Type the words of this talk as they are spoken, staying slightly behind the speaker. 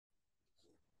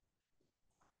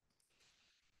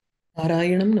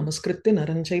नारायणं नमस्कृत्य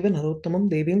नरं चैव नरोत्तमं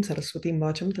देवीं सरस्वतीं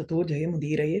वाचं ततो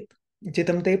जयमुदीरयेत्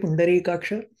जितं ते पुण्डरीकाक्ष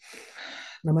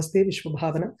नमस्ते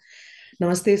विश्वभावन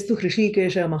नमस्तेस्तु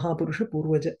हृषीकेश महापुरुष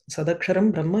पूर्वज सदक्षरं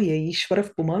ब्रह्म य ईश्वरः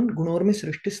पुमान् गुणोर्मि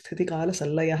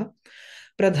सृष्टिस्थितिकालसल्लयः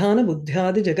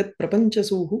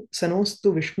प्रधानबुद्ध्यादिजगत्प्रपञ्चसूः सनोऽस्तु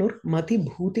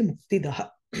विष्णुर्मतिभूतिमुक्तिदः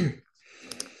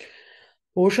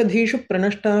ओषधीषु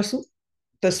प्रणष्टासु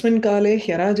तस्मिन् काले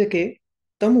ह्यराजके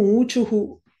तमूचुः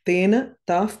तेन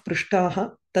ताः पृष्टाः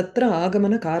तत्र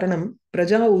आगमनकारणं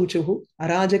प्रजा ऊचुः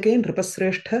अराजके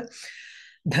नृपश्रेष्ठ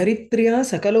धरित्र्या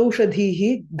सकलौषधीः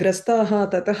ग्रस्ताः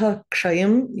ततः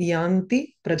क्षयं यान्ति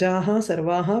प्रजाः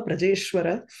सर्वाः प्रजेश्वर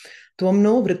त्वं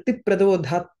नो वृत्तिप्रदो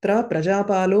धात्रा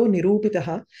प्रजापालो निरूपितः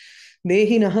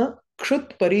देहिनः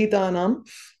क्षुत्परीतानां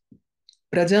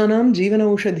प्रजानां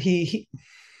जीवनौषधीः.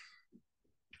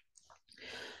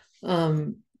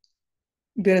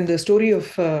 We're in the story of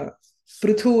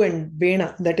Prithu and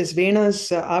Vena. That is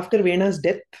Vena's, after Vena's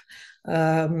death,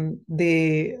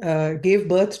 they gave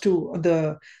birth to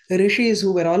the rishis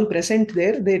who were all present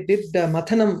there. They did the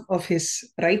mathanam of his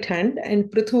right hand and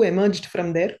Prithu emerged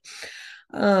from there.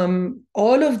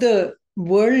 All of the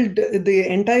world, the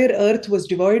entire earth was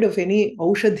devoid of any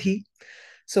aushadhi.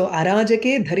 So,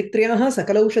 arajake dharitryaha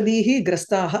sakalaushadhihi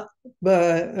grastaha.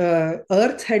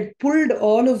 Earth had pulled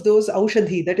all of those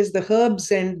aushadhi, that is the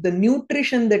herbs and the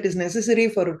nutrition that is necessary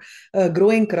for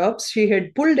growing crops. She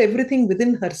had pulled everything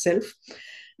within herself.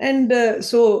 And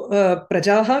so,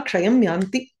 prajaha kshayam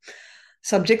yanti.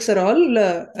 Subjects are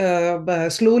all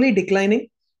slowly declining.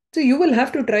 So, you will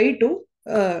have to try to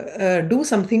do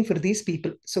something for these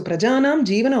people. So, prajanam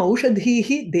jivana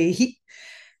aushadhihi dehi.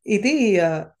 इति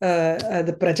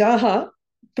प्रजाः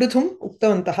पृथुम्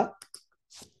उक्तवन्तः.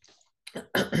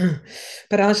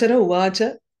 पराशर उवाच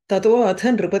ततो अथ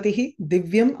नृपतिः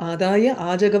दिव्यम् आदाय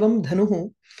आजगवं धनुः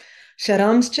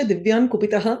शरांश्च दिव्यान्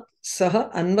कुपितः सः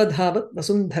अन्वधावत्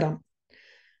वसुन्धराम्.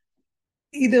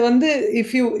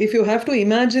 If you have to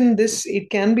imagine this,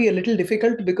 it can be a little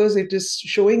difficult because it is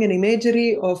showing an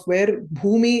imagery of where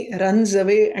Bhumi runs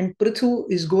away and Prithu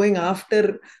is going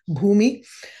after Bhumi.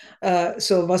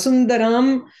 So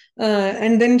Vasundaram,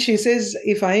 and then she says,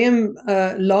 if I am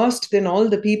lost, then all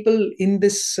the people in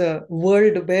this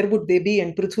world, where would they be?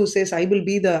 And Prithu says, I will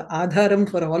be the adharam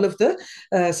for all of the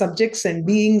subjects and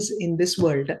beings in this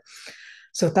world.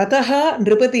 So Tataha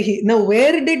Nripatihi. Now,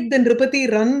 where did the Nripati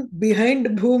run behind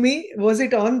Bhumi? Was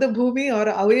it on the Bhumi or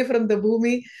away from the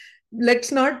Bhumi?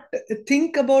 Let's not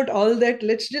think about all that.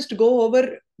 Let's just go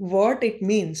over what it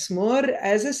means more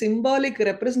as a symbolic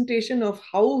representation of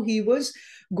how he was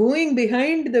going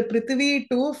behind the Prithvi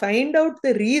to find out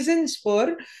the reasons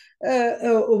for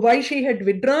why she had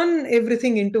withdrawn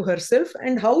everything into herself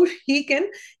and how he can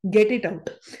get it out.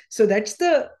 So that's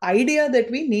the idea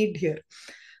that we need here.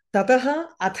 Tataha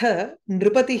atha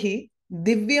nripatihi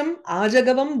divyam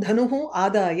ajagavam dhanuhu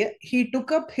adaya. He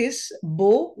took up his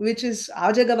bow, which is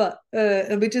ajagava,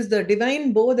 which is the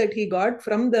divine bow that he got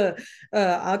from the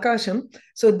akasham.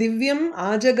 So divyam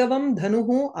ajagavam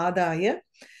dhanuhu adaya.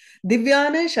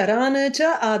 Divyane sharane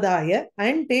cha adaya.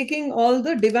 And taking all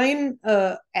the divine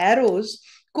arrows,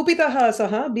 kupitaha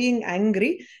saha, being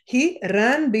angry, he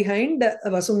ran behind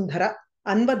Vasundhara.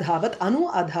 Anvadhavat, anu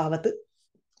adhavat.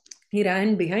 He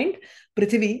ran behind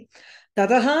Prithvi.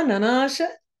 Tataha nanasha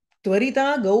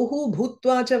tvarita gauhu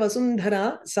bhutva cha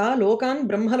vasundhara sa lokan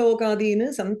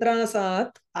brahmalokadin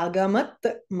santrasat agamat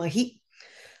mahi.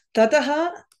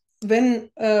 Tataha, when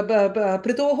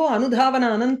Pritoho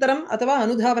anudhavana anantaram atava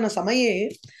anudhavana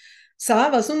samaye,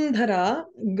 sa vasundhara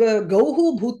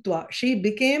gauhu bhutva.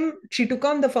 She took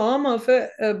on the form of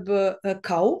a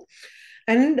cow,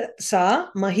 and sa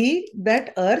mahi,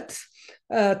 that earth,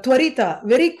 Twarita,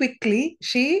 very quickly,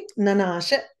 she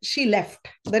nanasha, she left.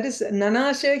 That is,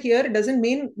 nanasha here doesn't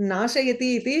mean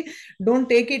nashayati iti. Don't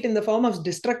take it in the form of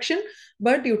destruction,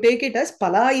 but you take it as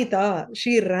palayita.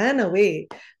 She ran away.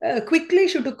 Quickly,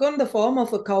 she took on the form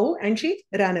of a cow and she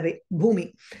ran away.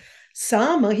 Bhumi.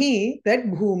 Sa mahi, that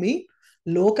Bhumi,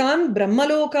 Lokan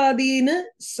Brahmalokadina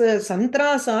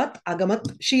Santrasat Agamat.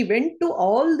 She went to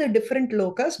all the different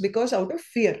lokas because out of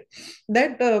fear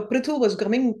that Prithu was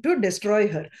coming to destroy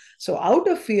her. So out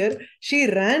of fear, she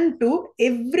ran to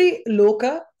every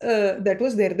loka that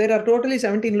was there. There are totally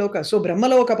 17 lokas. So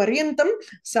Brahmaloka Paryantam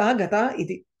Sa Gata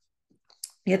Iti.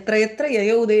 Yatra Yatra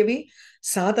Yayau Devi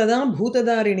Sa Tada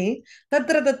Bhutadarini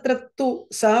Tatra Tatrattu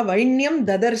Sa Vainyam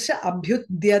Dadarsha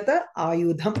Abhyudyata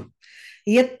Ayudham.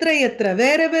 Yatra yatra,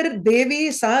 wherever Devi,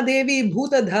 Sa Devi,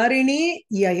 Bhuta Dharini,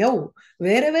 Yayau,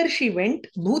 wherever she went,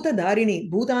 Bhuta Dharini,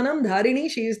 Bhutanam Dharini,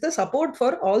 she is the support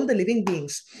for all the living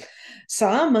beings.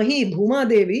 Sa Mahi Bhuma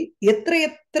Devi Yatra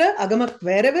Yatra Agamat,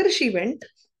 wherever she went,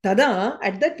 Tada,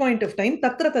 at that point of time,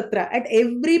 Tatra Tatra, at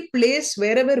every place,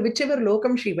 wherever, whichever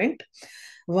lokam she went,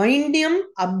 Vainyam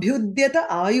Abhyudyata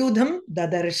Ayudham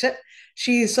Dadarsha.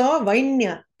 She saw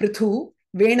Vainya, Prithu,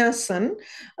 Vena's son,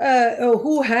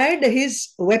 who had his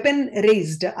weapon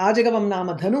raised. Ajagavam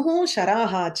Nama Dhanuhu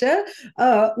Sharahacha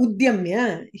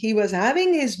Udyamya. He was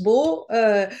having his bow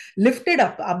lifted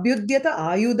up. Abhyudyata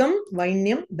Ayudham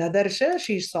Vainyam Dadarsha.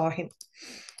 She saw him.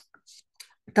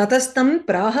 Tatastam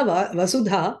Praha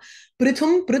Vasudha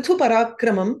Prithum Prithu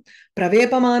Parakramam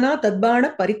Pravepamana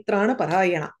Tadbana Paritrana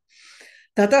Parayana.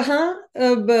 Tataha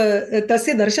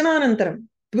tasya darshananantaram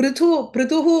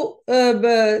prithuhu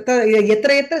yatra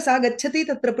yatra sa gacchati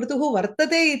tatra prithuhu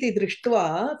vartate iti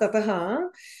drishtva tataha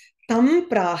tam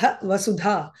praha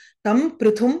vasudha tam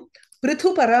prithum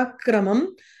prithu parakramam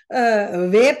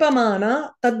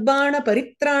vepamana tadbana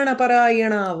paritrana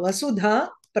parayana vasudha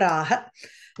praha.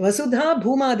 Vasudha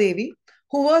Bhuma Devi,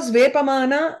 who was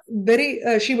vepamana,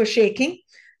 she was shaking.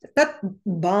 Tat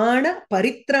Bana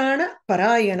Paritrana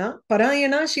Parayana.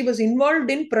 Parayana, she was involved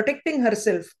in protecting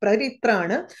herself,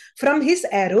 Paritrana, from his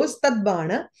arrows. Tat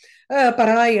Bana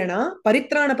Parayana,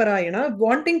 Paritrana Parayana,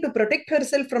 wanting to protect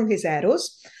herself from his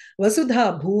arrows.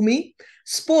 Vasudha Bhumi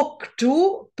spoke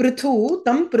to Prithu,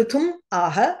 Tam Prithum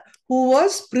Aha, who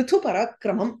was Prithu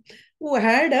Parakramam, who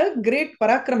had a great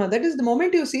parakrama. That is, the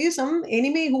moment you see some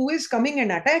enemy who is coming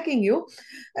and attacking you,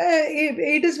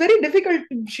 it is very difficult.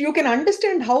 You can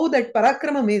understand how that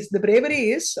parakramam is, the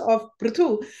bravery is of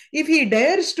Prithu, if he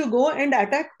dares to go and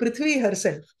attack Prithvi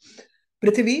herself.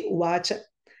 Prithvi Uvacha.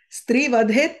 Stri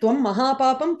vadhe tvam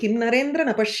mahapapam kim narendra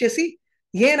napashyasi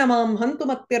yena mam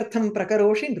hantumatyartham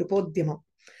prakaroshi nrupodyamam.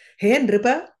 He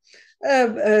nripa,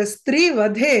 stri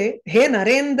vadhe, he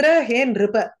narendra, he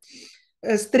nripa.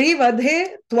 Stri vadhe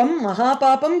tvam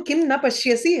mahapapam kim na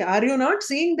pashyasi. Are you not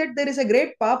seeing that there is a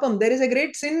great papam, there is a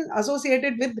great sin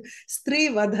associated with stri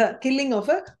vadha, killing of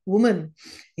a woman?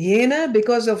 Yena,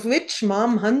 because of which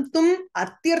mam hantum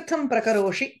atyartham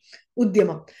prakaroshi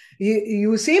udyamam.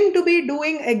 You seem to be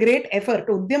doing a great effort.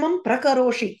 Udyamam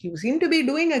prakaroshi. You seem to be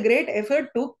doing a great effort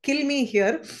to kill me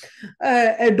here.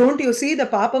 Don't you see the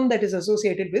papam that is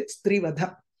associated with stri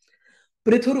vadha?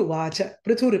 Prithu Uvacha.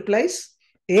 Prithu replies,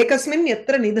 Ekasmin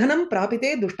yatra nidhanam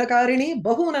prapite dushtakariणी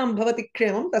bahunam bhavati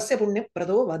kshemam tasya punya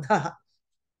prado vadha.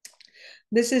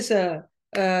 This is a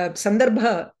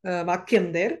sandarbha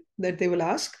vakyam there that they will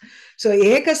ask. So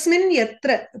ekasmin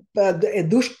yatra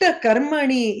dushta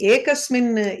karmani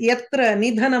ekasmin yatra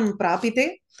nidhanam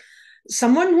prapite.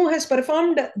 Someone who has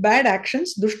performed bad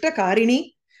actions, dushta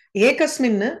karini,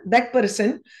 ekasmin, that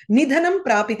person, nidhanam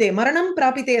prapite, maranam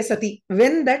prapite sati,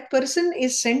 when that person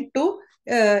is sent to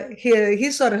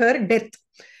his or her death.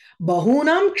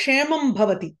 Bahunam kshemam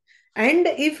bhavati. And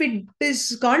if it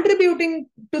is contributing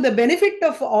to the benefit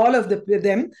of all of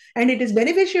them, and it is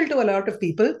beneficial to a lot of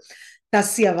people,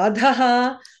 tasya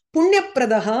vadhaha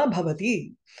punyapradaha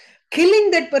bhavati. Killing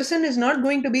that person is not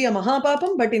going to be a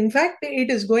mahapapam, but in fact,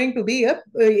 it is going to be a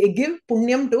give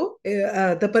punyam to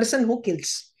the person who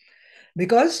kills.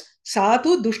 Because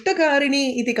satu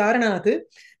dushtakarini iti karanat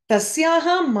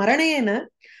tasyaha maranena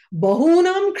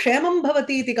bahunam kshemam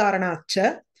bhavati iti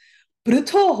karanatcha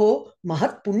prithoho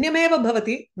mahat punyameva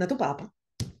bhavati natu papam.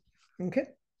 Okay.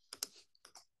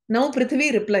 Now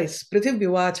Prithvi replies, Prithvi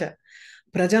Uvacha,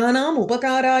 Prajanam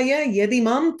upakaraya yadi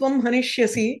mam tvam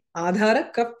hanishyasi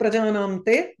adhara kap prajanam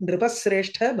te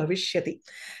nripasreshtha bhavishyati.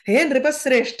 Hey,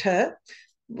 Nripasreshtha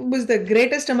was the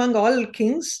greatest among all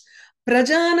kings.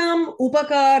 Prajanam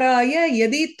upakaraya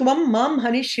yadi tvam mam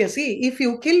hanishyasi. If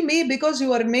you kill me because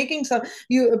you are making some,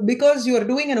 because you are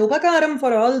doing an upakaram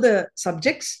for all the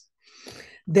subjects,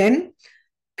 then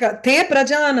te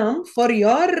prajanam, for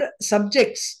your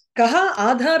subjects, kaha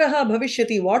adharaha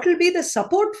bhavishyati. What will be the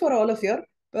support for all of your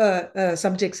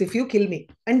subjects if you kill me?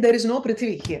 And there is no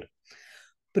Prithvi here.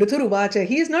 Prithu Uvacha,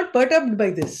 he is not perturbed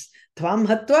by this. Tvam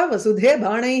hatva vasudhe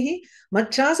bhanaihi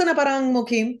matchasana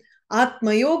parangmukhim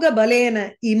Atmayoga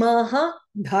balena imaha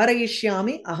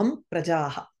dharayishyami aham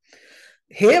prajaha.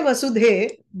 He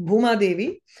Vasudhe Bhuma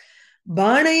Devi,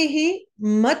 Banaihi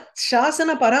mat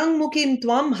shasana parangmukim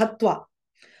tvam hatva.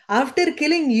 After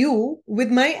killing you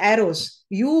with my arrows,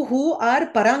 you who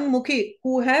are parangmukhi,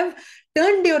 who have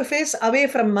turned your face away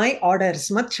from my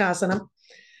orders, mat shasanam.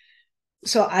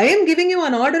 So I am giving you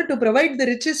an order to provide the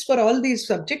riches for all these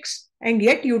subjects, and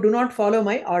yet you do not follow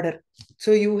my order.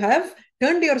 So you have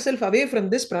turned yourself away from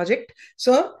this project.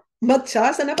 So, mat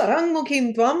shasana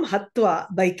parangmukhim tvam hatva,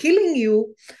 by killing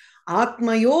you,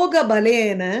 Atmayoga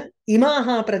balena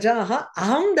imaha prajaha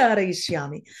aham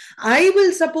dharayishyami. I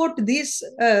will support these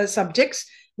subjects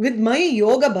with my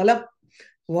yoga balam.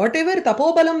 Whatever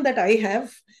tapobalam that I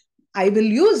have, I will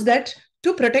use that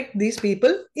to protect these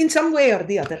people in some way or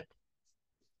the other.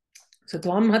 So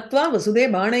tvam hatva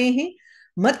vasude banaihi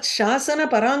mat shasana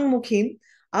parangmukhim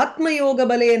atmayoga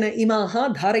balena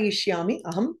imaha dharayishyami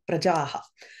aham prajaha.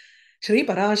 Shri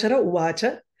Parāśara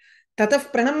uvacha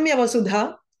tataf pranamya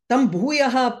vasudha tam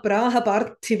bhuyaha praha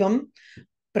parthivam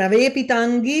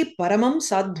pravepitangi paramam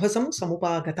sadhvasam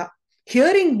samupagata.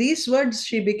 Hearing these words,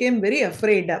 she became very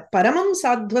afraid. Paramam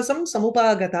sadhvasam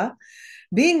samupagata,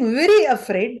 being very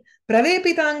afraid.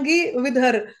 Pravepitangi, with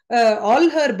her all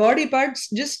her body parts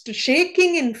just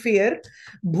shaking in fear.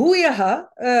 Bhuyaha,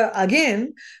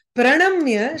 again,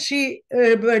 pranamya, she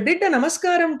did a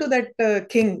namaskaram to that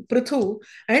king, Prithu,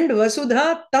 and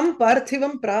Vasudha tam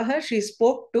parthivam praha, she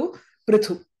spoke to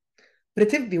Prithu.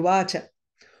 Prithivyuvacha.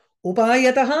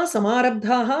 Upayataha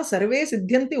samarabdhaha sarve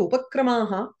siddhyanti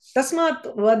upakramaha tasmat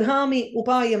vadhami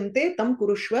upayamte tam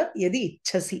kurushva yadi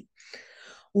ichhasi.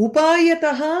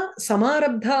 Upayataha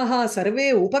samarabdhaha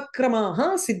sarve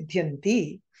upakramaha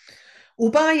siddhyanti.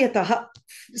 Upayataha,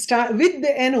 with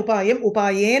an upayam,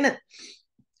 upayena,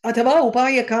 athava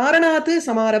upaya karanat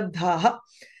samarabdhaha.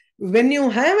 When you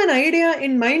have an idea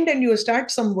in mind and you start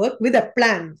some work with a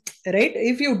plan, right?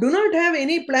 If you do not have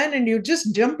any plan and you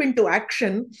just jump into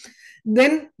action,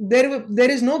 then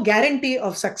there is no guarantee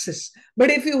of success.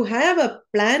 But if you have a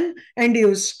plan and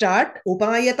you start,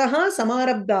 upayataha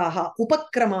samarabdaha,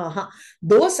 upakramaha,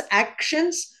 those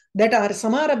actions that are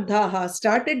samarabdaha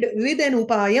started with an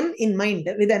upayam in mind,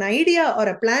 with an idea or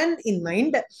a plan in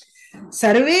mind,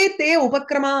 sarve te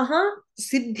upakramaha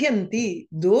siddhyanti,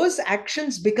 those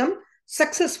actions become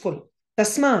successful.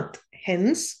 Tasmat,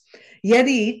 hence,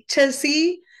 yadi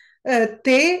ichhasi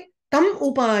te tam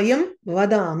upayam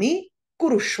vadami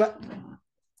kurushva.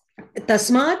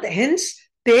 Tasmat, hence,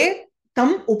 te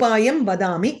tam upayam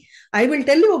vadami. I will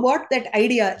tell you what that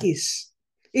idea is.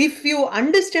 If you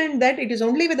understand that it is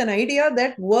only with an idea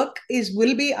that work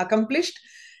will be accomplished,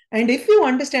 and if you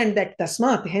understand that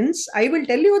tasmat, hence, I will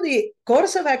tell you the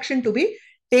course of action to be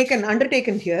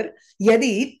undertaken here.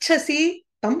 Yadi ichhasi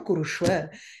tam kurushva.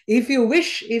 If you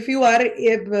wish, if you are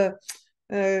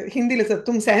Hindi le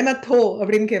tum sehmat ho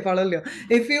apdin ke pala liyo.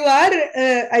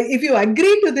 If you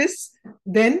agree to this,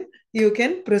 then you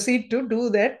can proceed to do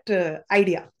that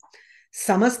idea.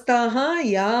 Samastaha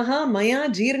yaha maya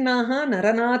jirnaha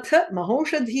naranatha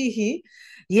mahaushadhihi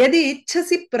yadi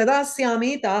ichhasi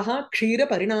pradasyami taha kshira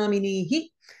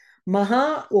parinaminihi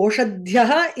maha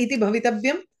oshadhyaha iti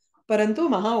bhavitavyam parantu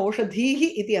maha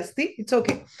oshadhihi iti asti. It's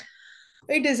okay.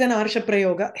 It is an arsha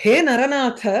prayoga. He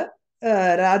naranatha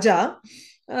raja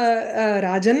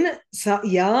rajan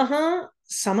yaha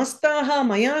samastaha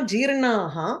maya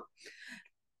jirnaha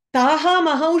taha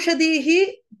mahaushadhihi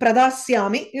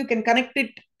pradasyami. You can connect it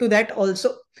to that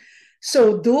also.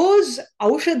 So those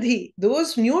aushadhi,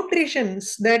 those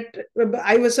nutritions that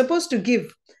I was supposed to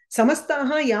give,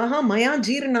 samastaha yaha maya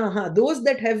jirnaha, those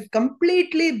that have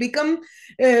completely become,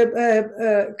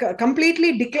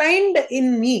 completely declined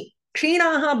in me,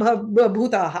 kshinaha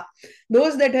bhutaha,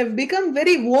 those that have become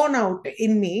very worn out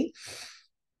in me,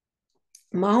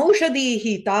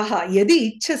 mahaushadhihi taha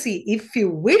yadi ichhasi, if you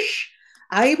wish,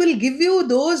 I will give you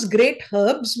those great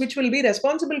herbs which will be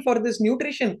responsible for this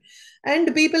nutrition,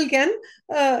 and people can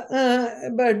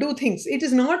do things. It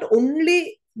is not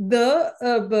only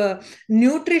the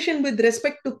nutrition with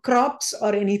respect to crops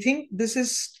or anything. This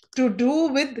is to do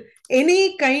with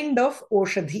any kind of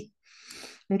oshadhi.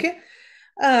 Okay.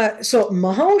 So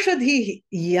mahaushadhi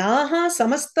yaha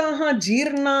samastaha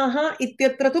jirnaha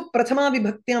ityatra tu prathama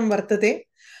vibhaktyam vartate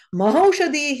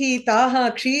mahaushadhihi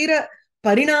taha kshira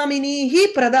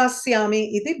parinaminihi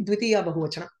pradasyami iti dvitiya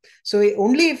bahuvachana. So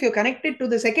only if you connect it to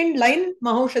the second line,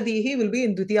 mahaushadhihi will be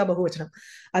in dvitiya bahuvachana.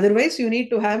 Otherwise, you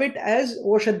need to have it as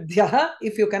oshadhyaha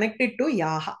if you connect it to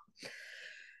yaha.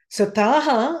 So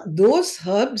taha, those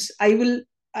herbs, I will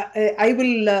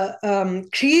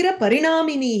kshira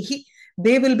parinaminihi.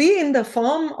 They will be in the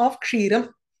form of kshiram.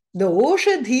 The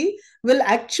oshadhi will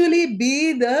actually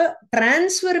be the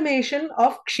transformation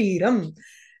of kshiram.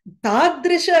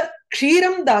 Tadrisha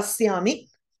kshiram dasyami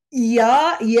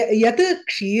yat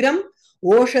kshiram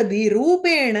oshadhi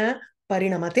rupena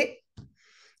parinamate.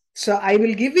 So I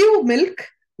will give you milk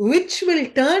which will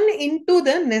turn into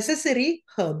the necessary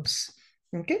herbs.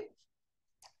 Okay.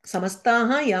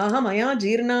 Samastaha yaha maya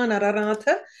jirna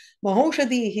nararatha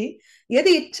mahaushadhihi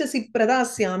yadi ichhasi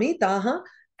pradasyami taha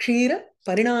kshira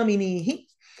parinaminihi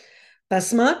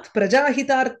tasmat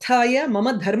prajahitarthaya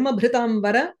mama dharma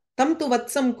bhritambara tam tu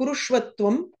vatsam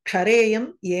kurushvatvam kshareyam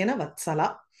yena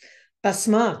vatsala.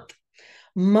 Tasmat.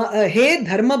 He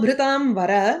dharmabhritam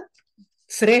vara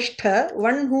Sreshtha,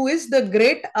 one who is the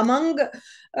great among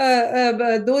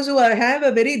those who have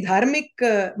a very dharmic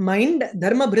mind,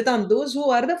 dharma bhritam, those who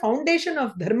are the foundation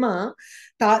of dharma,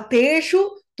 teshu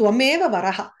tvameva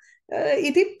varaha.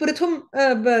 Iti prithum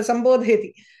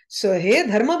sambodheti. So, he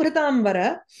dharma bhritam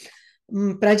vara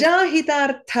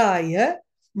prajahitarthaya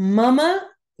mama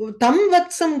tam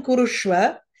vatsam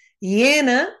kurushva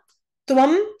yena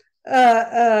tvam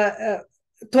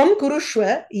tvam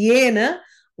kurushva yena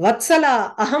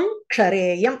Vatsala aham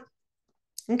kshareyam.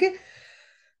 Okay.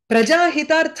 Praja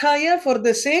hitarthaya, for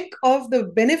the sake of the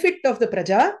benefit of the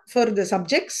praja, for the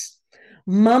subjects.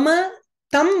 Mama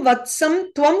tam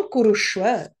vatsam tvam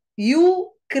kurushva.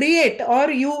 You create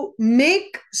or you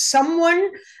make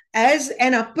someone as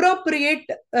an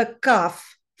appropriate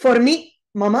calf for me.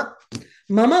 Mama.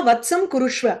 Mama vatsam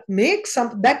kurushva. Make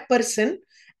that person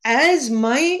as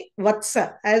my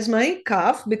vatsa, as my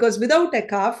calf, because without a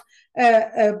calf,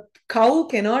 a cow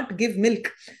cannot give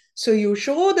milk. So you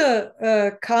show the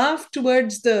calf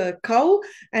towards the cow,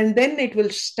 and then it will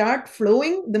start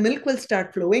flowing, the milk will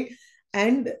start flowing,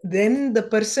 and then the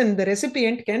person, the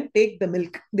recipient, can take the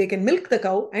milk. They can milk the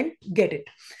cow and get it.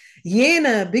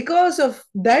 Yena, because of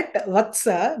that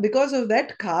vatsa, because of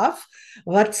that calf,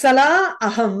 vatsala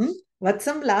aham,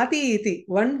 vatsam lati iti,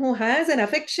 one who has an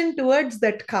affection towards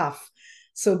that calf.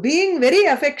 So being very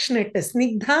affectionate,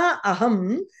 snigdha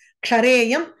aham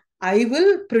kshareyam, I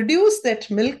will produce that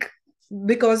milk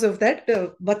because of that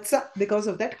vatsa, because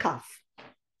of that calf.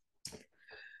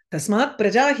 Tasmat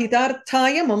praja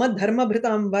hitarthaya mama dharma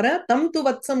bhritam vara tam tu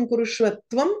vatsam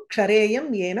kurushvatvam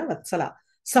kshareyam yena vatsala.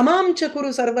 Samam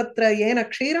chakuru sarvatra yena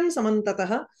kshiram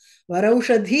samantataha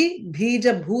varaushadhi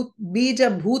bija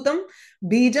bhutam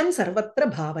bijam sarvatra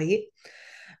bhavaye.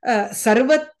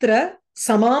 Sarvatra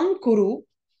samam kuru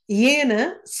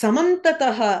yena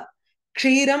samantataha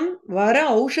kshiram vara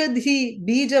aushadhi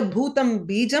bija bhutam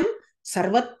bijam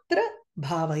sarvatra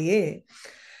bhavaye.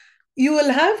 You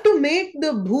will have to make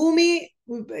the bhumi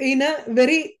in a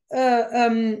very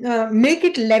make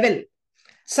it level,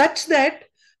 such that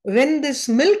when this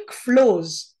milk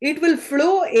flows, it will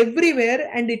flow everywhere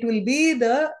and it will be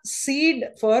the seed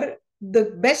for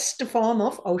the best form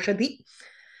of aushadhi.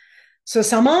 So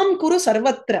samam kuru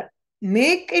sarvatra,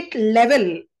 make it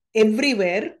level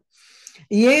everywhere.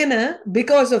 Yena,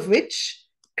 because of which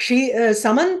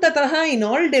samantataha, in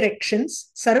all directions,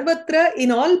 sarvatra,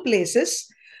 in all places,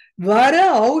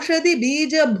 vara aushadhi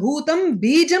bija bhutam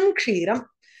bijam kshiram.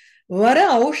 Vara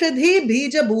aushadhi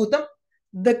bija bhutam,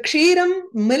 the kshiram,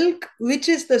 milk, which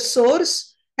is the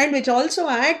source and which also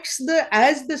acts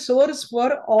as the source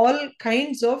for all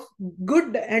kinds of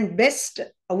good and best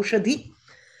aushadhi,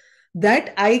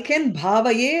 that I can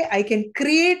bhavaye, I can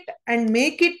create and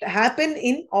make it happen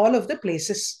in all of the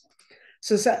places.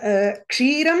 So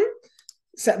kshiram,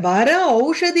 vara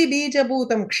aushadhi bija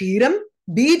bhutam kshiram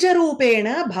bija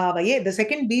rupena bhavaye. The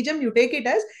second bijam, you take it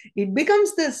as, it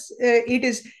becomes this, it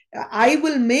is, I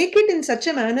will make it in such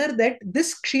a manner that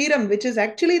this kshiram, which is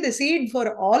actually the seed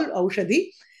for all aushadhi,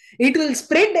 it will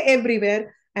spread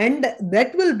everywhere, and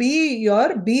that will be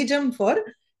your bijam for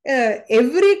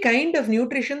every kind of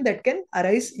nutrition that can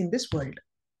arise in this world.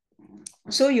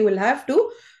 So you will have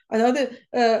to,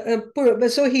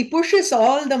 so he pushes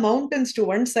all the mountains to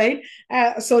one side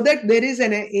so that there is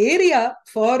an area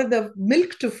for the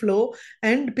milk to flow,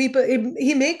 and people,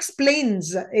 he makes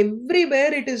plains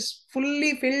everywhere. It is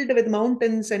fully filled with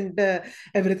mountains and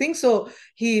everything. So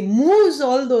he moves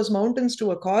all those mountains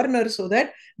to a corner so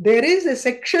that there is a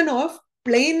section of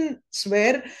plains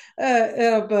where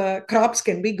crops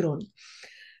can be grown.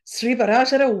 Sri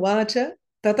Parāśara uvacha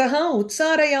tataha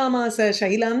utsarayamasa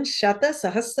shailan shata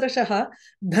sahasrashaha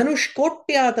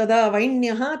dhanushkotya tada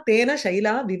vainyaha tena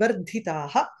shaila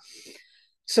vivardhitaha.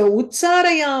 So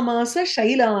utsarayamasa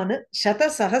shailan shata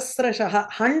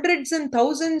sahasrashaha, hundreds and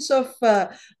thousands of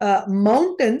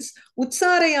mountains,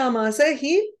 utsarayamasa,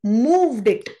 he moved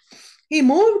it. He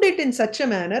moved it in such a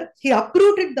manner, he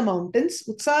uprooted the mountains,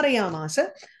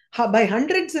 utsarayamasa, by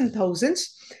hundreds and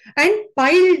thousands, and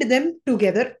piled them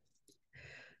together.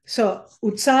 So,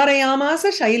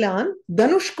 utsarayamasa shailan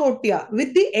dhanushkotya,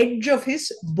 with the edge of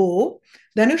his bow,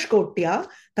 dhanushkotya,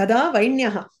 tada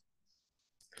vainyaha.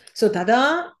 So,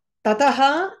 tada,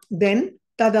 tataha, then,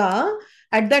 tada,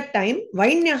 at that time,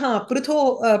 vainyaha,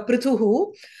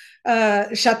 prithuhu,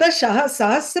 shata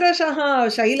sahasrashaha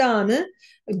shailan,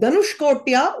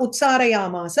 dhanushkotya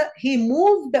utsarayamasa. He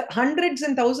moved hundreds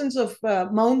and thousands of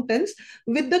mountains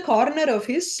with the corner of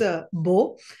his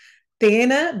bow.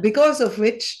 Tena, because of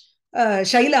which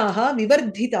Shailaha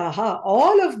Vivardhitaha,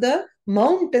 all of the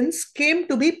mountains came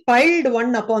to be piled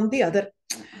one upon the other.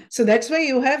 So that's why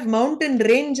you have mountain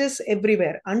ranges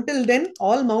everywhere. Until then,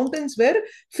 all mountains were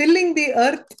filling the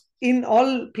earth in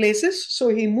all places. So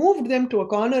he moved them to a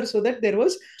corner so that there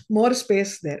was more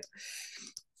space there.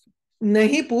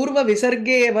 Nahi purva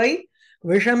visarge vai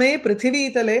vishame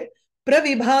prithivitale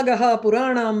pravibhagaha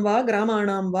puranam va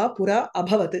gramanam va pura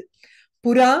abhavat.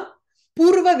 Pura,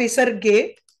 purva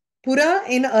visarge, pura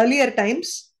in earlier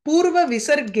times, purva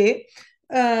visarge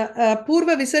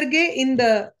in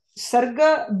the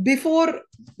sarga before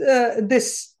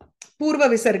this, purva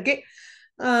visarge,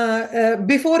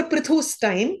 before Prithu's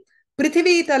time,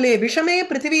 prithivitale, vishame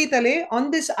prithivitale,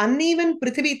 on this uneven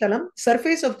prithivitalam,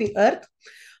 surface of the earth,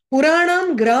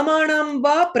 Puranam gramanam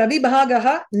va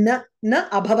pravibhagaha na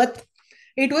abhavat.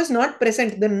 It was not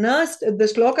present. The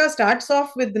sloka starts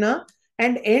off with na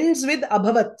and ends with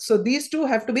abhavat. So these two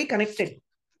have to be connected.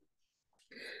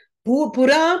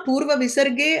 Pura, Purva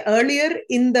Visarge, earlier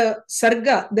in the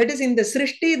Sarga, that is in the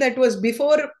Srishti that was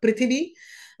before Prithivi,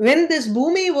 when this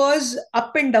Bhumi was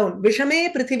up and down,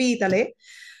 Vishame Prithivi Tale,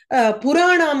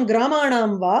 Puranam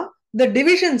Gramanam Va, the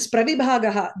divisions,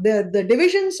 Pravibhagaha, the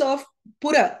divisions of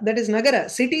Pura, that is Nagara,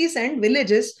 cities and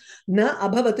villages, na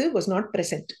abhavatu was not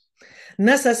present.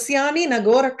 Na sasyani, na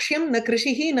gorakshyam, na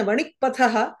krishihi, na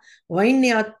vanikpathaha,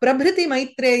 vainyat prabhriti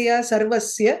maitreya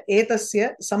sarvasya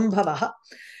etasya sambhavaha.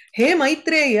 He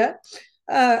maitreya,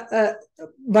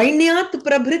 vainyat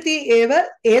prabhriti eva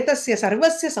etasya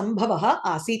sarvasya sambhavaha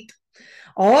asit.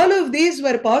 All of these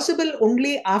were possible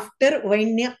only after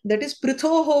Vainya, that is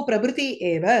Prithoho Prabhriti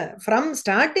eva. From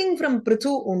starting from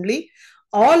Prithu only,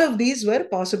 all of these were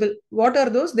possible. What are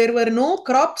those? There were no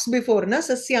crops before. Na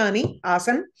sasyani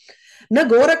asan, na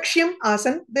gorakshyam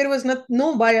asan. There was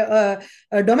no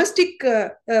domestic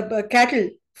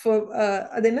cattle for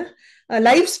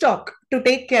livestock to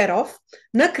take care of.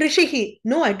 Na krishihi,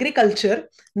 no agriculture.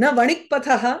 Na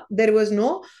vanikpathaha, there was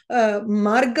no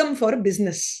margam for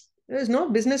business. There is no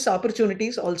business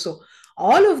opportunities also.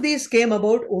 All of these came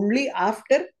about only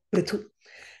after Prithu.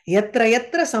 Yatra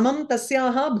yatra samam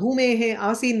tasyaha bhumehe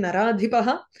asin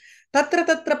naradhipaha tatra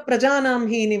tatra prajanam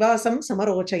hi nivasam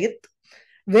samarochayat.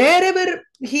 Wherever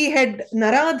he had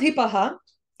naradhipaha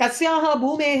tasyaha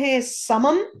bhumehe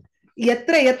samam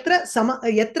yatra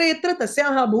yatra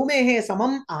tasyaha bhumehe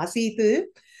samam asit.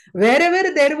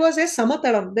 Wherever there was a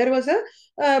samatalam, there was a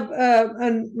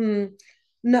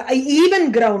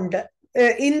even ground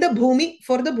in the bhumi,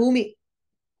 for the bhumi.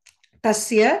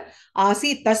 Tasya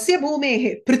asit, tasya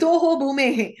bhumehe, pritoho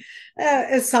bhumehe,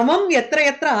 samam yatra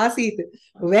yatra asit.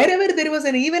 Wherever there was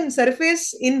an even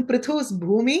surface in Prithu's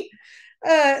bhumi,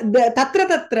 tatra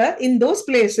tatra, in those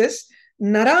places,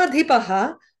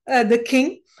 naradhipaha, the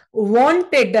king,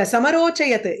 wanted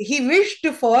samarochayat. He wished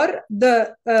for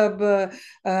the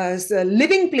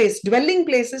living place, dwelling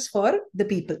places for the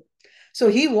people. So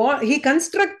he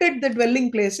constructed the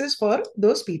dwelling places for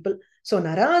those people. So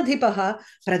naradhipaha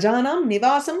prajanam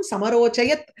nivasam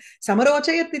samarochayat.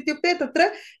 Samarochayat ityukte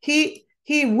tatra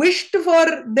he wished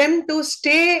for them to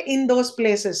stay in those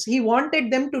places. He wanted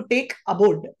them to take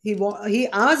abode. He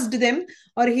asked them,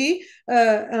 or he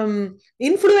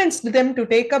influenced them to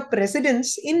take up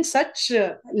residence in such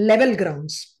level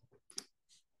grounds.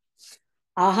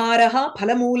 Aharaha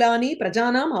phalamulani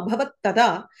prajanam abhavat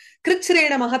tada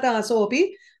krichrena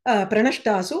mahatasopi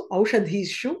pranashtasu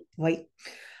aushadhishu vai.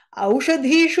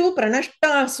 Aushadhishu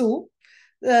pranashtasu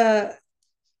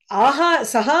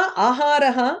saha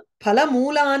aharaha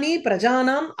phalamulani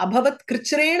prajanam abhavat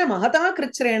krichrena mahata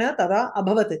krichrena tada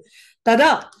abhavat.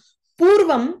 Tada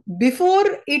purvam,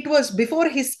 before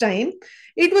his time,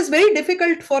 it was very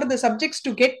difficult for the subjects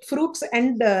to get fruits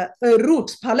and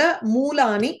roots. Phala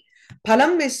mulani,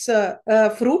 phalam is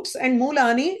fruits and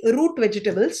mulani root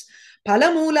vegetables.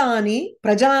 Phala mulani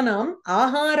prajanam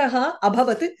aharaha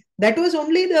abhavat. That was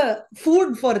only the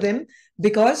food for them,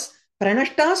 because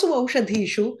pranashtasu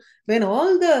aushadhishu, when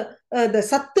all the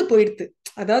sattu poidthu,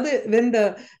 adhaadu when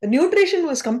the nutrition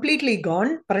was completely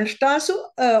gone, pranashtasu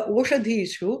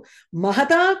aushadhishu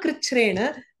mahata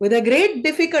krichrena, with a great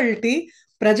difficulty,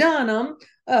 prajanam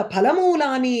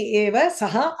phalamulani eva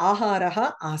saha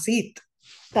aharaha asit.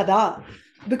 Tada.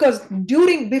 Because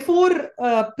before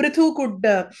Prithu could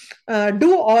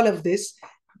do all of this,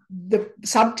 the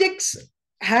subjects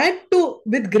had to,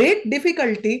 with great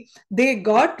difficulty, they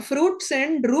got fruits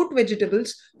and root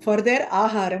vegetables for their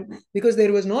aharam, because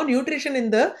there was no nutrition in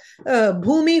the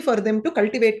bhumi for them to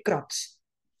cultivate crops.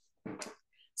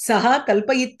 Saha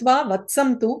kalpayitva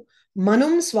vatsamtu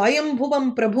manum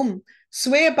swayambhuvam prabhum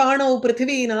swe panau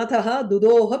prithvi nathaha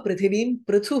dudoha prithivim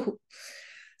prithuhu.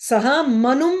 Saha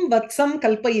manum vatsam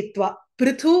kalpayitva.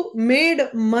 Prithu made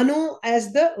Manu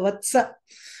as the Vatsa.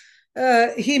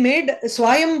 He made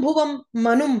Swayambhuvam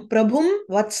Manum Prabhum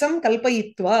Vatsam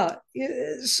Kalpayitva.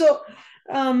 So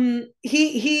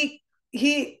he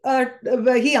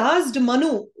asked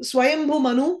Manu, Swayambhu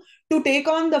Manu, to take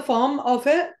on the form of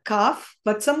a calf,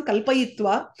 Vatsam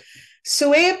Kalpayitva.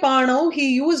 Swe Panau,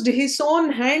 he used his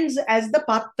own hands as the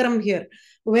patram here,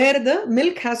 where the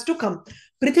milk has to come.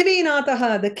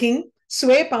 Prithvinataha, the king,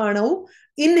 Swe Panau,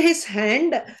 in his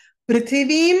hand,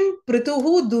 Prithivim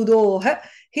Prithuhu Dudoha,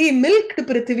 he milked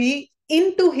Prithvi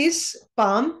into his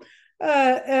palm,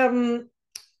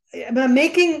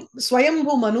 making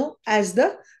Swayambhu Manu as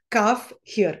the calf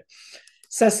here.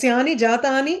 Sasyani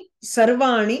Jatani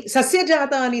Sarvani, Sasya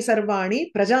Jatani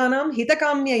Sarvani, Prajanam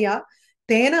Hitakamyaya,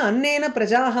 Tena Annena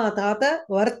Prajaha Tata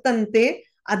Vartante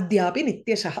Adhyapi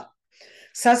Nityashaha.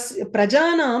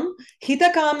 Prajanam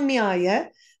Hitakamyaya,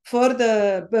 for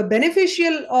the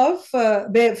beneficial of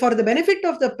for the benefit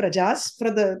of the prajas,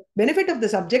 for the benefit of the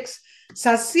subjects,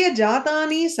 Sasya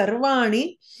Jatani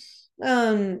Sarvani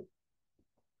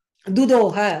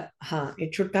Dudoha.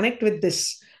 It should connect with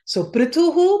this. So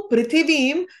Prithuhu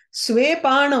Prithivim Swe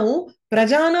Panau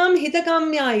Prajanam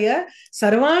Hitakamyaya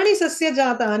Sarvani Sasya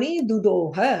Jatani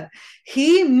Dudoha.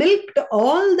 He milked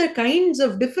all the kinds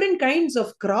of different kinds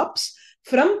of crops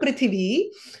from Prithivi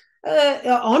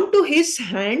onto his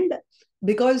hand,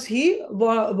 because he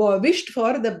wished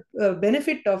for the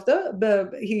benefit of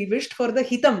he wished for the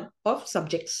hitam of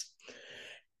subjects.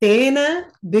 Tena,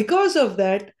 because of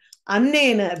that,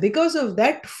 Annena, because of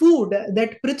that food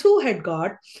that Prithu had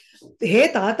got, He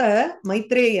Tata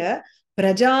Maitreya,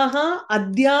 Prajaha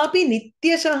Adhyapi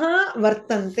Nityashaha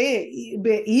Vartante.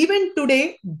 Even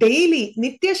today, daily,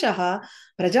 Nityashaha,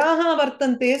 Prajaha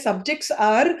Vartante, subjects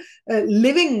are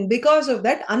living because of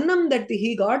that annam that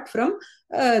he got from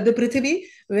the Prithvi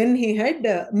when he had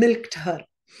milked her.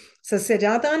 Sasya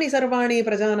Jatani Sarvani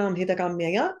Prajanam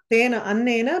Hitakamyaya, Tena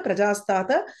Annena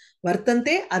Prajastata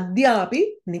Vartante Adhyapi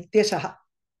Nityashaha.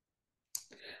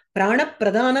 Prana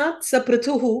Pradhanat sa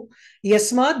Prithuhu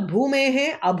Yasmat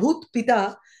Bhumehe Abhut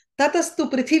Pita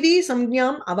Tatastu Prithivi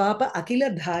Samjnam Avapa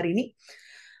Akila Dharini.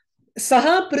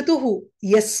 Saha Prithuhu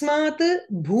Yasmat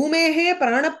Bhumehe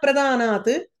Prana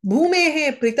Pradhanat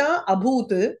Bhumehe Prita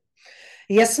Abhut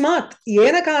Yasmat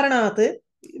Yena Karanat,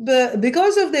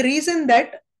 because of the reason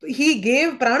that he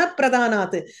gave Prana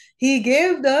Pradhanat, he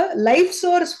gave the life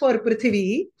source for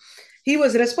Prithvi. He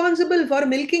was responsible for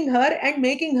milking her and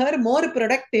making her more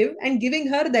productive and giving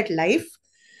her that life.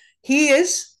 He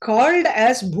is called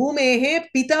as Bhumehe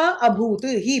Pita Abhut.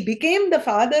 He became the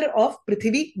father of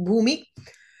Prithvi, Bhumi.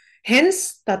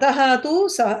 Hence, Tatahatu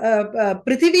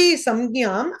Prithvi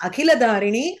Samjnam Akhila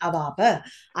Dharini Avapa.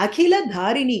 Akhila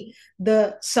Dharini,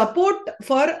 the support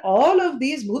for all of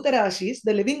these Bhutarashis,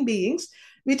 the living beings,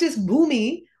 which is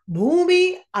Bhumi.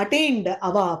 Bhumi attained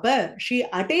Avapa. She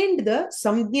attained the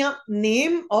Samjna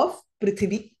name of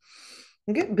Prithvi.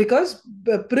 Okay? Because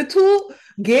Prithu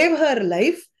gave her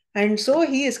life, and so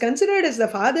he is considered as the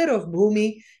father of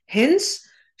Bhumi. Hence,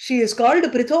 she is called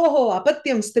Prithoho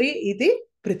Apatyam Stri iti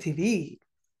Prithvi.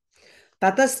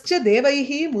 Tatascha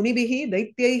devaihi munibihi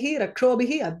daityaihi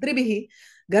rakshobhihi adribihi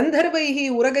gandharvaihi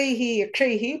uragaihi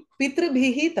yakshaihi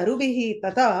pitribhihi tarubihi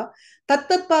tata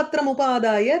tattat patram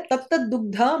upadaya tattat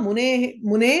dugdha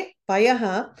mune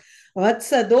payaha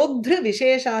vatsa dogdhr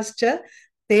visheshascha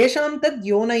tesham tad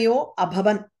yonayo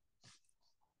abhavan.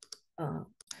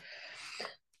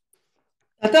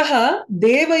 Tataha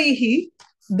devaihi,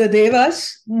 the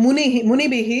devas,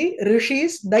 munibihi,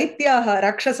 rishis, daityaha,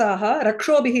 rakshasaha,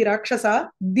 rakshobhihi, rakshasa,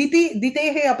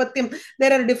 ditehe apatyam.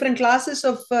 There are different classes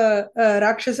of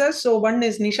rakshasas. So one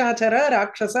is nishachara,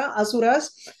 rakshasa,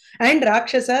 asuras, and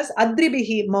rakshasas,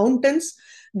 adribihi, mountains,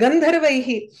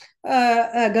 gandharvaihi,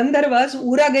 gandharvas,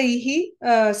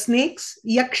 uragaihi, snakes,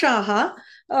 yakshaha,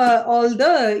 all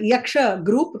the yaksha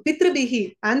group,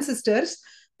 pitribihi, ancestors,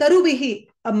 tarubihi,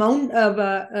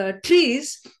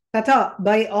 trees. Tata,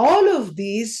 by all of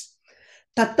these,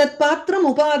 tattat patram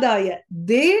upadaya,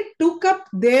 they took up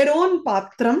their own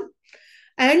patram,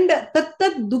 and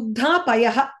tattat dugdha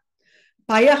payaha,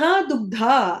 payaha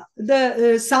dugdha,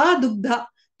 the sa dugdha,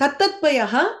 tattat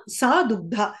payaha sa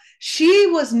dugdha. She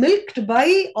was milked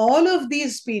by all of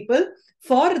these people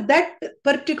for that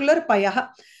particular payaha.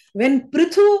 When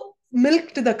Prithu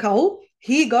milked the cow,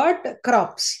 he got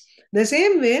crops. The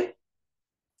same way,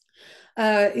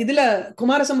 idila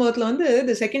Kumara Sambhavatla vandu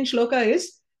the second shloka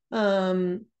is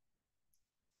yam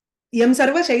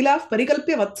sarva shailaf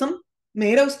parikalpya vatsam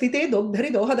merav sthite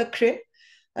dogdhari dohadakshe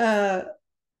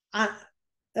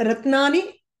ratnani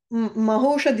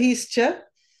mahoshadhischa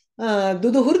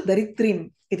Duduhur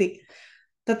Daritrim iti.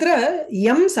 Tatra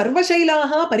Yam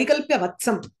Sarvashailaha Parikalpya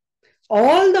Vatsam.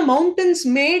 All the mountains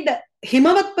made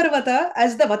Himavat Parvata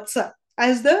as the Vatsa,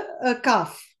 as the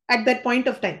calf at that point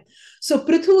of time. So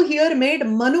Prithu here made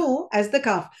Manu as the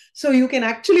calf. So you can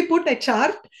actually put a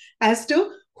chart as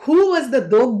to who was the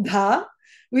Dogdha,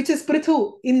 which is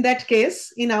Prithu in that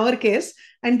case, in our case.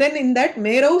 And then in that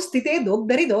Merau Sthite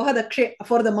Dogdari Doha Dakshe.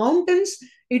 For the mountains,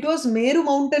 it was Meru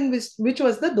mountain, which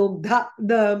was the Dogdha,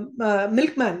 the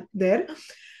milkman there.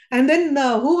 And then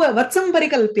who Vatsam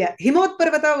Parikalpya. Himot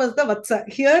Parvata was the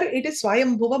Vatsa. Here it is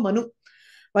Swayambhuva Manu.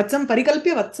 Vatsam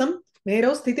Parikalpya Vatsam.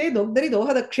 Merau Sthite Dogdari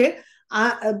Doha Dakshe.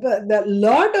 The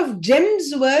lot of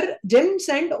gems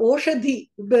and oshadhi,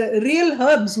 real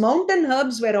herbs, mountain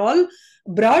herbs were all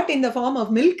brought in the form of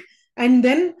milk, and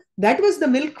then that was the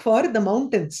milk for the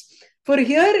mountains. For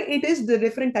here, it is the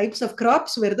different types of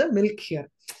crops were the milk here,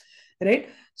 right?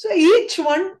 So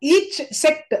each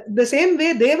sect, the same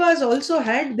way Devas also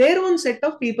had their own set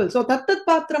of people. So Tattat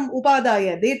Patram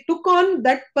Upadaya, they took on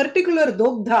that particular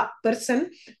Dogdha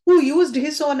person who used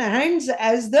his own hands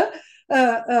as the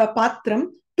patram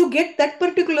to get that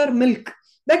particular milk,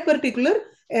 that particular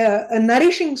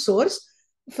nourishing source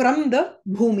from the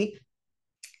bhumi.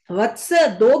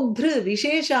 Vatsa dogdhr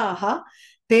visheshaha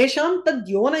tesham tad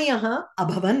yonayaha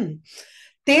abhavan.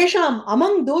 Tesham,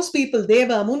 among those people,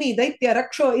 Deva, Muni, Daitya,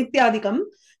 Raksho, Ityadikam,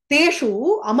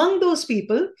 Teshu, among those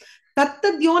people,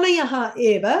 Tattad yonayaha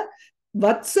eva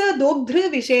Vatsa Dogdhra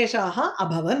Visheshaha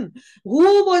Abhavan.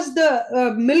 Who was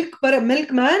the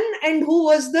milkman and who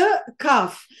was the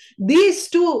calf? These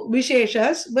two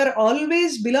Visheshas were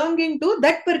always belonging to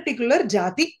that particular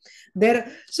jati.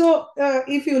 There. So,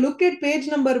 if you look at page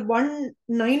number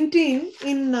 119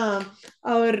 in our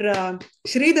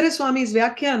Sridhara Swami's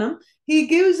Vyakhyanam, he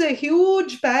gives a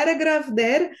huge paragraph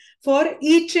there for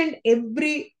each and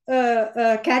every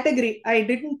category. I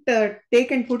didn't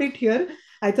take and put it here.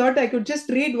 I thought I could just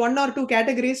read one or two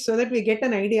categories so that we get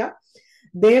an idea.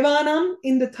 Devanam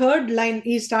in the third line,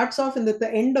 he starts off in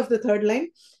the end of the third line.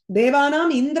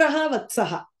 Devanam Indraha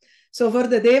Vatsaha. So for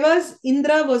the Devas,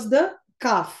 Indra was the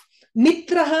calf.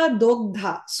 Mitraha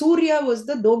Dogdha. Surya was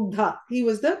the Dogdha. He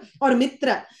was the, or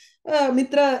Mitra.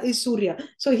 Mitra is Surya.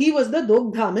 So he was the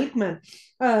Dogdha, milkman.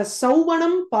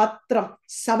 Sauvanam Patram.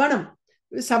 Savanam.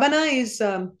 Savana is...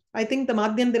 I think the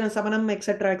Madhyandana Savanam,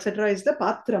 etc., is the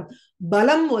Patram.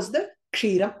 Balam was the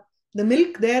Kshiram. The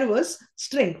milk there was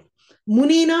strength.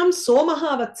 Muninam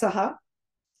Somaha Vatsaha.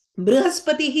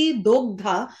 Brihaspatihi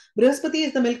Dogdha. Brihaspati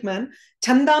is the milkman.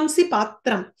 Chandamsi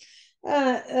Patram.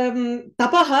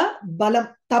 Tapaha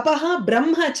Balam. Tapaha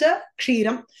Brahmacha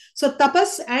Kshiram. So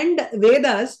Tapas and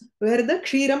Vedas were the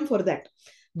Kshiram for that.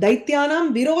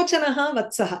 Daityanam Virochanaha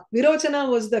Vatsaha. Virochana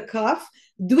was the calf.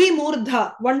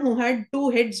 Dvimurdha, one who had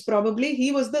two heads probably,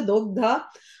 he was the Dogdha.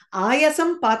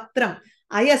 Ayasam Patram.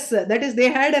 Ayas, that is, they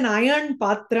had an iron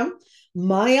Patram.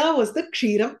 Maya was the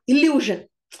Kshiram, illusion.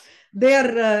 They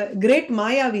are great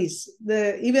Mayavis.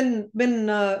 Even when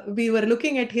we were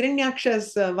looking at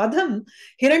Hiranyaksha's Vadham,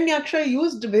 Hiranyaksha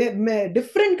used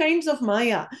different kinds of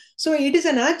Maya. So it is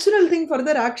a natural thing for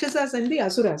the Rakshasas and the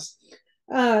Asuras.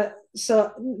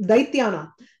 So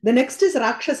Daityana. The next is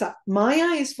Rakshasa.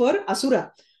 Maya is for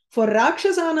Asura. For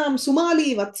Rakshasanam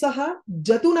Sumali Vatsaha,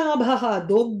 Jatunabhaha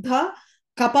Dogdha,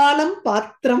 Kapalam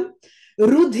Patram,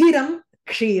 Rudhiram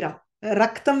Kshiram.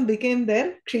 Raktam became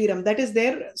their Kshiram. That is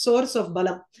their source of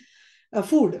Balam.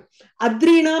 Food.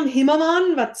 Adrinam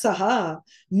Himavan Vatsaha,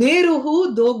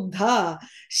 Meruhu Dogdha,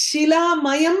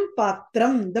 Shilamayam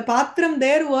Patram. The Patram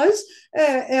there was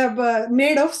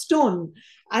made of stone.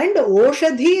 And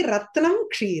Oshadhi Ratnam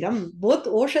Kshiram. Both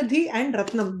Oshadhi and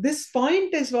Ratnam. This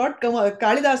point is what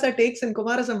Kalidasa takes in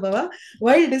Kumarasambhava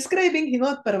while describing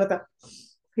Himat Parvata.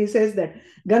 He says that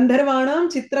Gandharvanam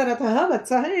Chitra Rathaha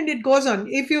Vatsaha, and it goes on.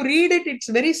 If you read it, it's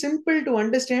very simple to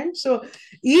understand. So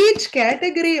each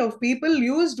category of people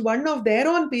used one of their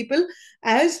own people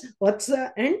as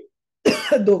Vatsa and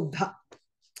Dogdha.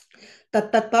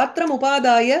 Tattat Patram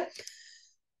Upadaya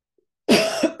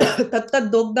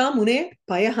Tattat Dogda Mune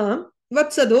Payaham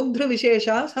Vatsa Dogdhra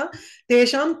Visheshah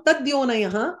Tesham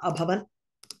Tadyonayaha Abhavan.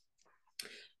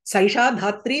 Saisha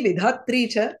Dhatri Vidhatri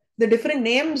Cha. The different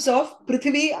names of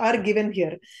Prithvi are given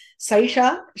here.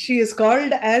 Saisha, she is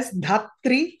called as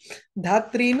Dhatri.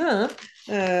 Dhatri na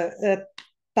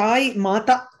Tai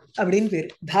Mata.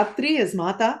 Dhatri is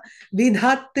Mata.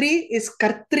 Vidhatri is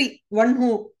Kartri, one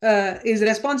who is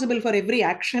responsible for every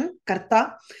action.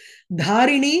 Karta.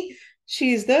 Dharini,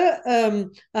 she is the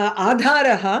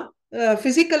Adharaha,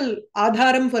 physical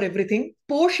Adharam for everything.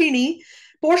 Poshini,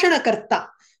 Poshanakarta.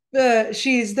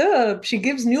 she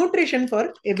gives nutrition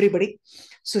for everybody.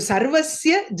 So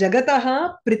Sarvasya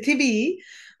Jagataha Prithivi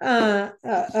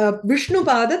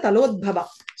Vishnupada Talodbhava.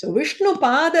 So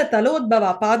Vishnupada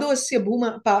Talodbhava Padosya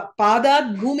Bhuma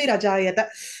Padad Bhumi Rajayata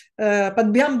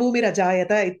Padbhyam Bhumi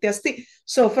Rajayata Ityasti.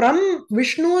 So from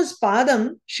Vishnu's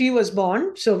Padam she was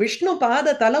born. So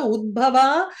Vishnupada Tala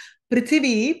Udbhava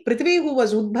Prithvi, who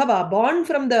was Udbhava, born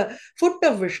from the foot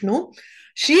of Vishnu,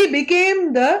 she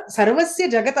became the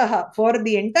Sarvasya Jagataha. For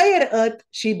the entire earth,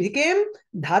 she became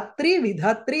Dhatri,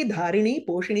 Vidhatri, Dharini,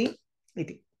 Poshini.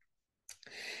 Iti.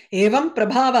 Evam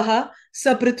Prabhavaha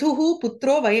sa Prithuhu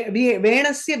Putro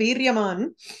Venasya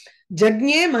Viryaman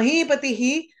Jagne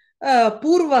Mahipatihi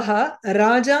Purvaha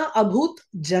Raja Abhut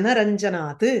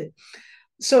Janaranjanat.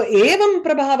 So Evam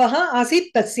Prabhavaha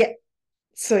Asit Tasya.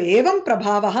 So Evam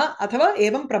Prabhavaha Athava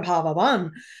Evam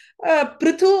Prabhavavan.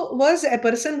 Prithu was a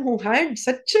person who had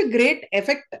such a great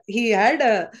effect. He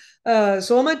had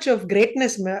so much of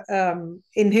greatness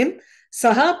in him.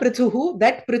 Saha Prithuhu,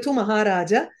 that Prithu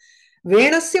Maharaja,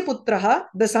 Venasya Putraha,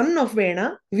 the son of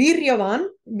Vena, Viryavan,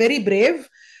 very brave.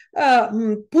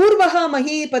 Purvaha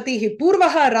Mahipatihi,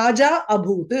 Purvaha Raja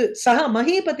Abhut. Saha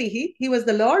Mahipatihi, he was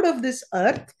the lord of this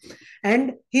earth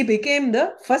and he became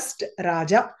the first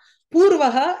Raja.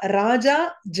 Purvaha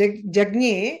Raja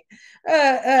Jagne,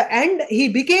 and he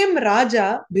became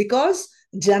Raja because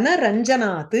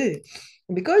Janaranjanat.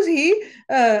 Because he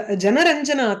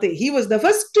Janaranjanat, he was the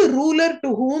first ruler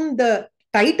to whom the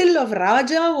title of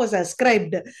Raja was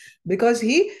ascribed because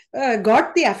he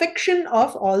got the affection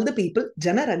of all the people.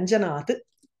 Janaranjanat.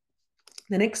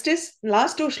 The next is,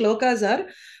 last two shlokas are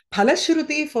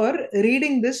Phalashruti for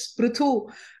reading this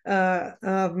Prithu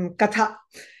Katha.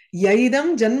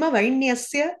 Yaidam janma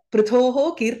vainyasya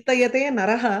prithoho kirtayate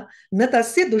naraha na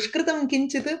tasya dushkritam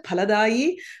kinchit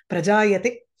phaladayi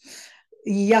prajayate.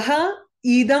 Yaha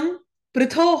idam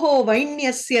prithoho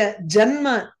vainyasya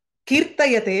janma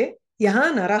kirtayate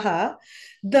yaha naraha.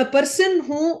 The person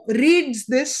who reads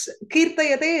this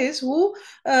kirtayate is who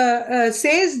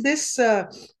says this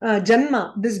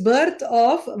janma, this birth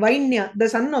of Vainya, the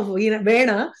son of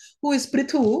Vena, who is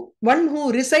Prithu, one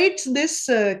who recites this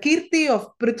kirti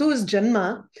of Prithu's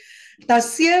janma.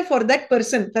 Tasya, for that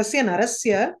person, tasya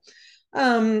narasya,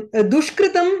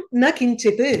 dushkritam na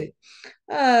kinchit,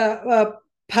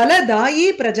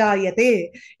 phaladayi prajayate.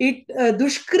 It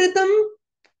dushkritam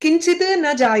kinchit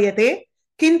na jayate.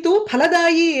 Kintu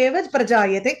phaladayi eva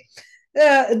prajayate.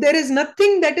 There is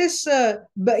nothing that is,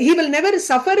 he will never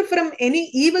suffer from any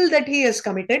evil that he has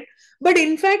committed, but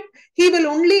in fact, he will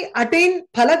only attain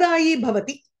phaladayi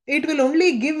bhavati. It will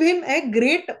only give him a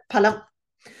great phalam.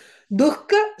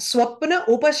 Duhka swapna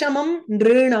upashamam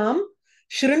nrinam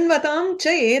shrinvatam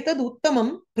cha etad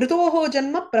uttamam pritoho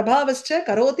janma prabhavascha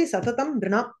karoti satatam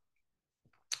nrinam.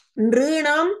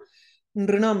 Nrinam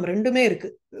Nrinam, rendume irukku.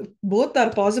 Both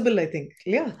are possible, I think.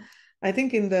 Yeah. I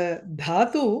think in the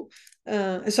dhatu,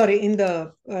 in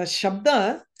the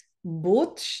shabda,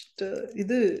 both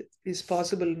idu is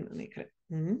possible.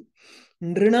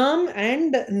 Nrinam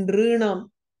and Nrinam.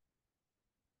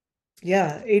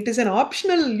 Yeah, it is an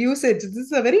optional usage. This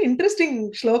is a very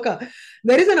interesting shloka.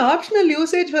 There is an optional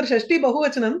usage for Shashti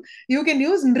Bahuvachanam. You can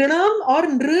use Nrinam or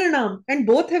Nrinam, and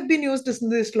both have been used in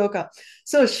this shloka.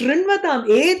 So, Shrinvatam,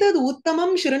 Etad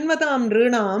Uttamam Shrinvatam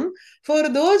Nrinam, for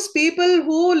those people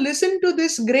who listen to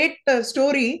this great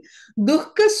story,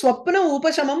 Duhka Swapna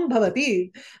Upashamam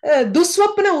Bhavati,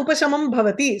 Duswapna Upashamam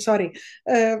Bhavati, sorry.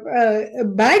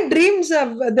 Bad dreams,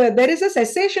 there is a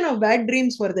cessation of bad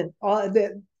dreams for them.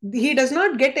 He does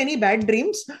not get any bad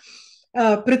dreams.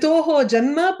 Pritoho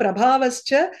janma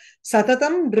prabhavascha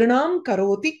satatam drinam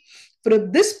karoti. For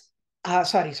this,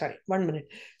 sorry, 1 minute.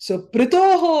 So,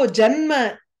 pritoho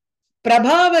janma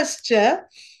prabhavascha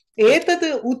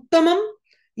etat uttamam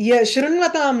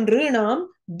shrinvatam drinam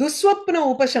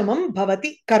duswapna upashamam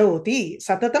bhavati karoti.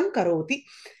 Satatam karoti.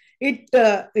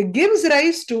 It gives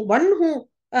rise to one who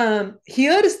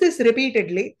hears this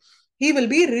repeatedly. He will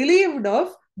be relieved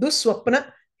of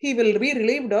duswapna. He will be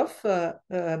relieved of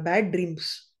bad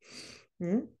dreams.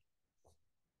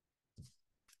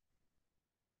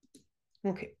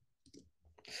 Okay.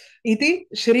 Iti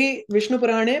Shri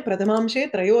Viṣṇupurāṇe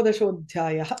Prathamamshe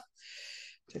Trayodashodhyāyah.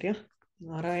 Sarya.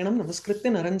 Narayanam Namaskritya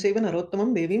Naranchaiva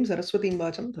Narottamam Devim Saraswatim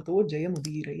Vacham Tato Jayam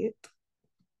Udirayet.